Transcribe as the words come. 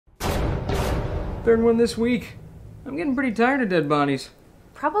Third one this week. I'm getting pretty tired of dead bodies.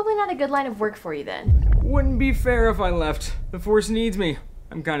 Probably not a good line of work for you then. Wouldn't be fair if I left. The force needs me.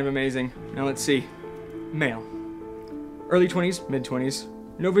 I'm kind of amazing. Now let's see. Male. Early 20s, mid 20s.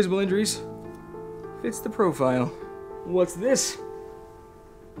 No visible injuries. Fits the profile. What's this?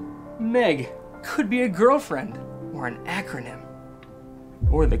 Meg. Could be a girlfriend. Or an acronym.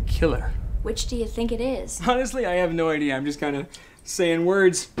 Or the killer. Which do you think it is? Honestly, I have no idea. I'm just kind of saying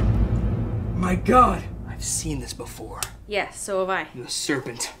words. My God, I've seen this before. Yeah, so have I. The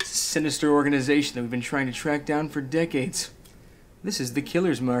Serpent. It's a sinister organization that we've been trying to track down for decades. This is the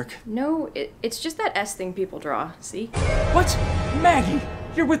killer's mark. No, it's just that S thing people draw, see? What? Maggie,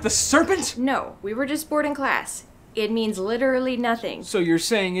 you're with the Serpent? No, we were just bored in class. It means literally nothing. So you're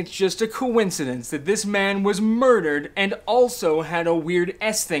saying it's just a coincidence that this man was murdered and also had a weird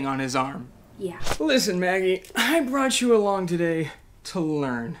S thing on his arm? Yeah. Listen, Maggie, I brought you along today to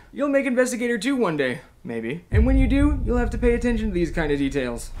learn. You'll make investigator 2 one day, maybe. And when you do, you'll have to pay attention to these kind of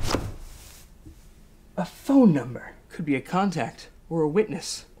details. A phone number could be a contact, or a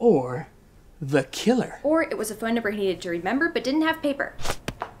witness, or the killer. Or it was a phone number he needed to remember but didn't have paper.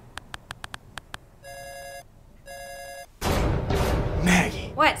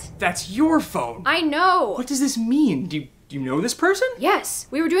 Maggie. What? That's your phone. I know. What does this mean? Do you know this person? Yes,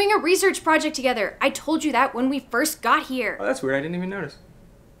 we were doing a research project together. I told you that when we first got here. Oh, that's weird. I didn't even notice.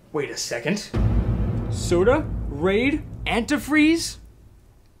 Wait a second. Soda? Raid? Antifreeze?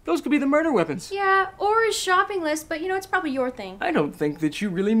 Those could be the murder weapons. Yeah, or his shopping list, but you know, it's probably your thing. I don't think that you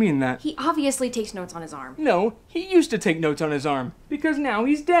really mean that. He obviously takes notes on his arm. No, he used to take notes on his arm, because now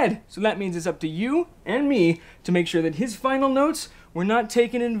he's dead. So that means it's up to you and me to make sure that his final notes were not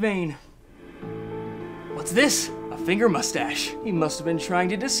taken in vain. What's this? A finger mustache. He must have been trying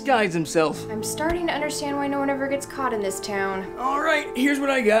to disguise himself. I'm starting to understand why no one ever gets caught in this town. All right, here's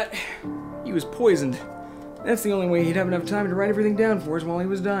what I got. He was poisoned. That's the only way he'd have enough time to write everything down for us while he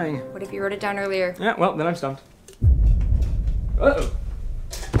was dying. What if you wrote it down earlier? Yeah, well, then I'm stumped. Uh-oh.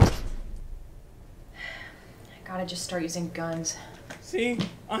 I gotta just start using guns. See?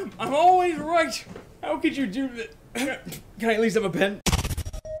 I'm always right. How could you do that? Can I at least have a pen?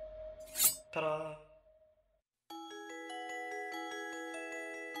 Ta-da.